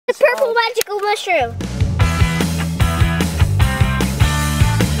Oh, magical mushroom.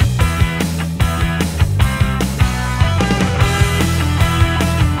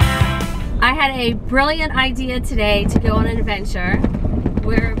 I had a brilliant idea today to go on an adventure.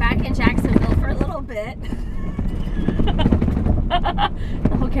 We're back in Jacksonville for a little bit.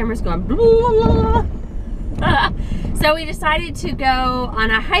 The whole camera's going blah, blah, blah. So we decided to go on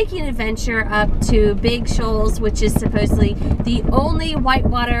a hiking adventure up to Big Shoals, which is supposedly the only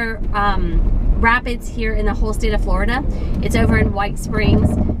whitewater rapids here in the whole state of Florida. It's over in White Springs.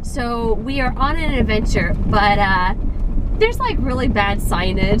 So we are on an adventure, but there's like really bad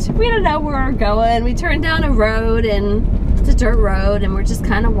signage. We don't know where we're going. We turned down a road and it's a dirt road and we're just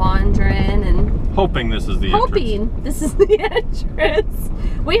kind of wandering and hoping this is the entrance. This is the entrance.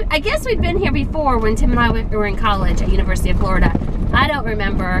 I guess we'd been here before when Tim and I were in college at University of Florida. I don't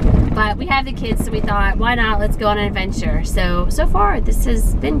remember, but we have the kids, so we thought, why not? Let's go on an adventure. So far, this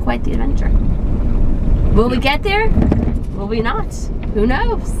has been quite the adventure. Will we get there? Will we not? Who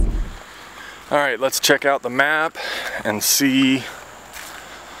knows? All right, let's check out the map and see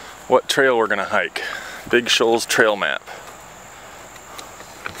what trail we're gonna hike. Big Shoals trail map.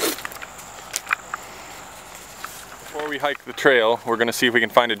 Before we hike the trail, we're gonna see if we can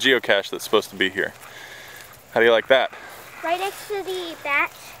find a geocache that's supposed to be here. How do you like that? Right next to the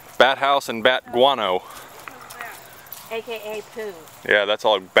bat. Bat house and bat guano. AKA poo. Yeah, that's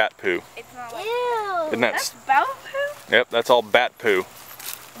all bat poo. It's not like Ew. Isn't that? That's bat poo? Yep, that's all bat poo.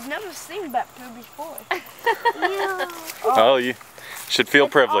 I've never seen bat poo before. Ew. Oh, you should feel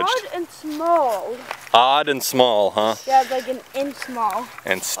privileged. Odd and small. Odd and small, huh? Yeah, it's like an inch small.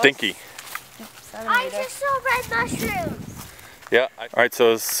 And stinky. I just saw red mushrooms. Yeah. All right,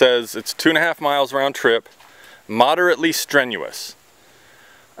 so it says it's 2.5 miles round trip, moderately strenuous.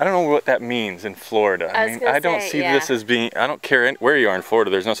 I don't know what that means in Florida. I mean, I don't see this as being, I don't care where you are in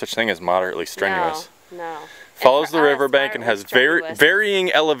Florida, there's no such thing as moderately strenuous. No. Follows the riverbank and has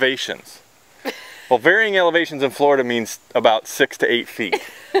varying elevations. Well, varying elevations in Florida means about 6 to 8 feet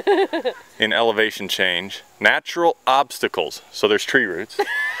in elevation change. Natural obstacles, so there's tree roots.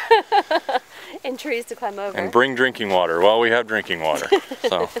 And trees to climb over. And bring drinking water. Well, we have drinking water,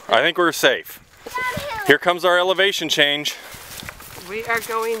 so I think we're safe. Here comes our elevation change. We are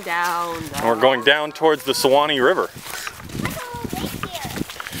going down. And we're going down towards the Suwannee River.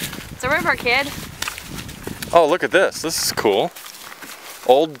 It's a river, kid. Oh, look at this. This is cool.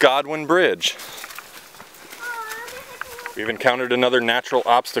 Old Godwin Bridge. We've encountered another natural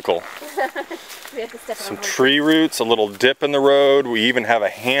obstacle. We have to step Some tree roots, a little dip in the road. We even have a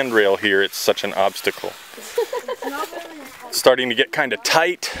handrail here. It's such an obstacle. Starting to get kind of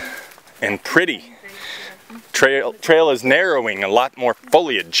tight and pretty. Trail is narrowing, a lot more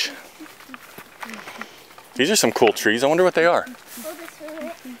foliage. These are some cool trees. I wonder what they are.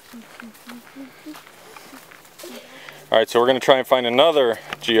 Alright, so we're going to try and find another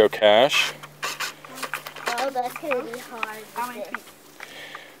geocache. Oh, that's going to be hard. How many feet?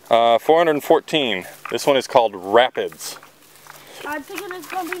 414. This one is called Rapids. I'm thinking it's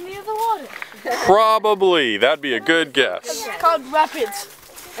going to be near the water. Probably. That'd be a good guess. It's called Rapids.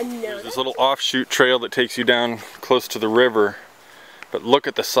 There's this little offshoot trail that takes you down close to the river. But look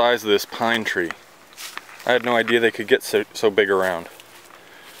at the size of this pine tree. I had no idea they could get so big around.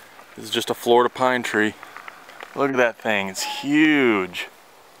 This is just a Florida pine tree. Look at that thing. It's huge.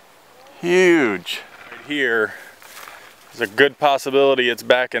 Huge. Right here, there's a good possibility it's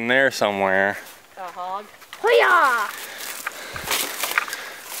back in there somewhere. A hog. Hoo-yah!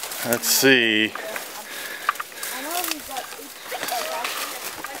 Let's see.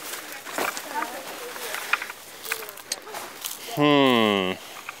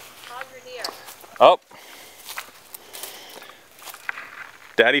 Oh.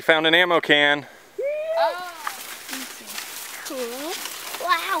 Daddy found an ammo can. Cool.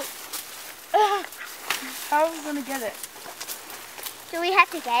 Wow. How are we going to get it? Do we have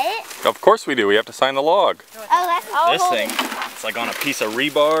to get it? Of course we do. We have to sign the log. Oh, that's This thing, it's like on a piece of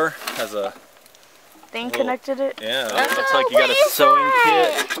rebar. Has a Thing connected it? Yeah, that looks like you got a sewing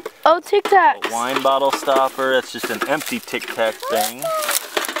kit. Oh, Tic Tacs. A wine bottle stopper. That's just an empty Tic Tac thing.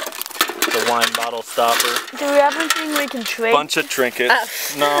 It's a wine bottle stopper. Do we have anything we can trade? bunch of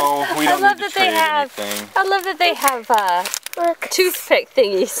trinkets. No, we don't need to trade anything. I love that they have Look. toothpick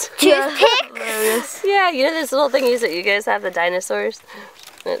thingies. Toothpicks? Yeah, you know those little thingies that you guys have, the dinosaurs?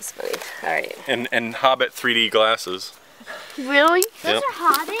 That's funny. Alright. And Hobbit 3D glasses. Really? Those are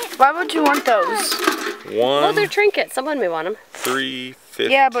Hobbit? Why would you want those? Well, they're trinkets. Someone may want them. 315.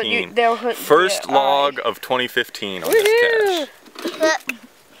 Yeah, but they'll hit First log of 2015 on this cache.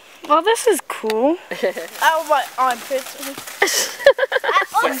 Well, this is cool. I want armpits.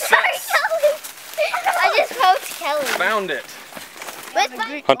 Success! found it. With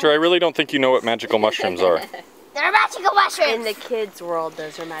Hunter, I really don't think you know what magical mushrooms are. they're magical mushrooms. In the kids' world,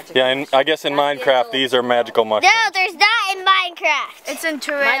 those are magical. Yeah, and I guess in Minecraft, these are magical mushrooms. No, there's not in Minecraft. It's in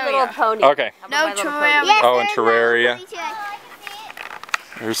My Little Terraria. Pony. Okay. How about No, My Little Pony? Terraria. Yes, Oh, in there's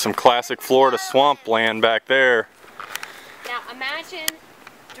Terraria. one. There's some classic Florida swampland back there. Now imagine,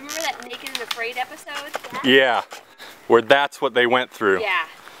 do you remember that Naked and Afraid episode? Yeah, where that's what they went through. Yeah,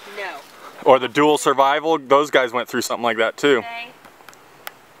 no. Or the dual survival, those guys went through something like that too. Okay.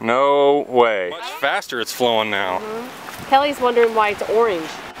 No way. Much faster it's flowing now. Kelly's wondering why it's orange.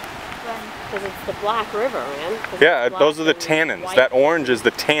 Because it's the Black River, man. 'Cause Yeah, it's those are the black and tannins. white. That orange is the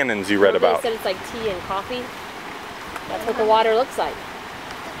tannins you read Remember about. They said it's like tea and coffee. That's what the water looks like.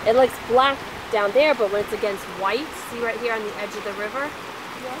 It looks black down there, but when it's against white, see right here on the edge of the river,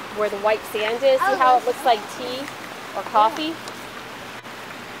 where the white sand is, see how it looks like tea or coffee?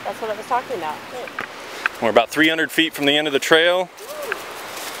 That's what I was talking about. We're about 300 feet from the end of the trail.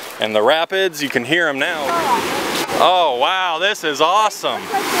 And the rapids, you can hear them now. Oh wow, this is awesome.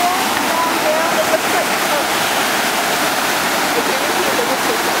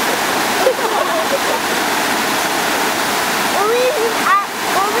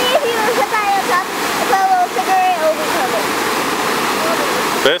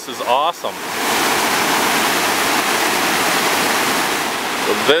 This is awesome.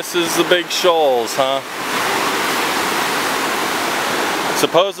 So this is the big shoals, huh?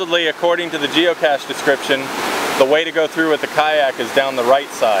 Supposedly, according to the geocache description, the way to go through with the kayak is down the right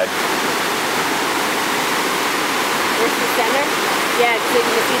side. Where's the center? Yeah, so you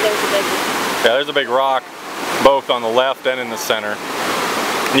can see there's a big Yeah, there's a big rock, both on the left and in the center.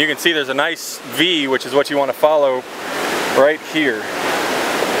 And you can see there's a nice V, which is what you want to follow right here.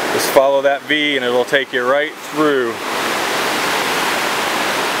 Just follow that V and it'll take you right through.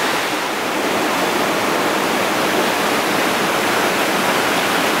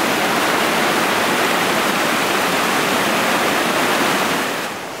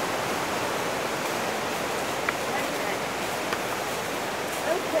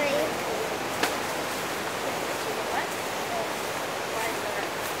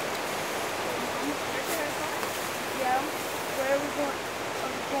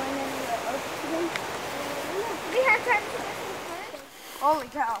 Holy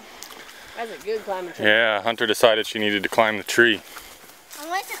cow. That's a good climbing tree. Yeah, Hunter decided she needed to climb the tree. I'm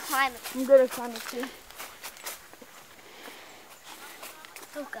going to climb it. I'm good at climbing too.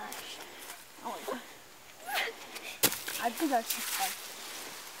 Oh gosh. I think I should climb.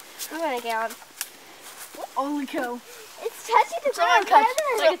 I'm gonna get on. Holy cow. It's touching the Someone ground. catch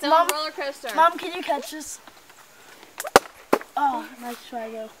It's like its own Mom- roller coaster. Mom, can you catch this? Oh, nice try,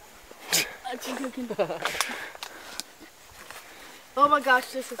 go. That's a cooking. Oh my gosh,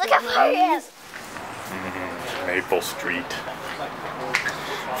 this is Look how far he is. Maple Street.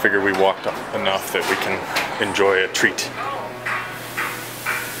 Figure we walked up enough that we can enjoy a treat.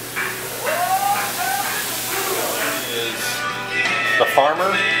 The farmer.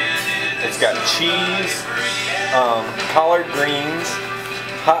 It's got cheese, collard greens,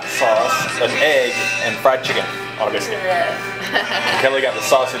 hot sauce, an egg, and fried chicken on a biscuit. Kelly got the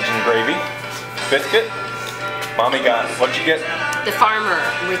sausage and gravy biscuit. Mommy got, what'd you get? The farmer,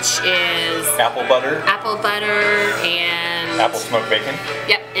 which is Apple butter, apple butter and apple smoked bacon.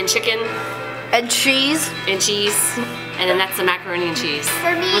 Yep, and chicken And cheese. and cheese, and then that's the macaroni and cheese.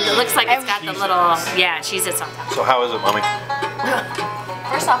 For me. It looks like it's got the little cheese that's on top. So how is it, Mommy?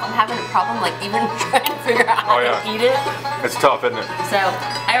 First off, I'm having a problem like even trying to figure out how to eat it. It's tough, isn't it? So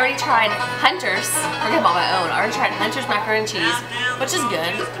I already tried Hunter's. Forget about my own. I already tried Hunter's macaroni and cheese, which is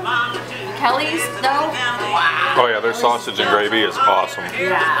good. Kelly's though, wow. Oh yeah, their sausage and gravy is awesome.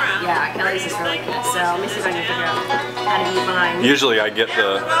 Yeah, Kelly's is really good. So let me see if I can figure out how to eat mine. Usually I get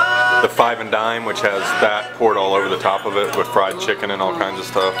the five and dime, which has that poured all over the top of it with fried chicken and all kinds of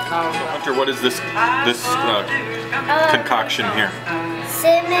stuff. Hunter, what is this concoction here?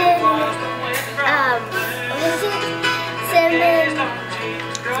 Cinnamon, what is it? Cinnamon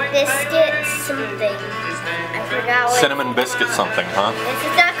biscuit something. I forgot what. Cinnamon biscuit something, huh?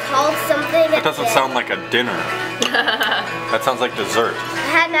 This is not called something. It doesn't sound like a dinner. That sounds like dessert.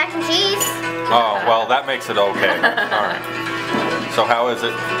 I had mac and cheese. Oh, well, that makes it okay. All right. So how is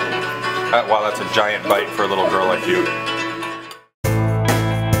it? Wow, that's a giant bite for a little girl like you.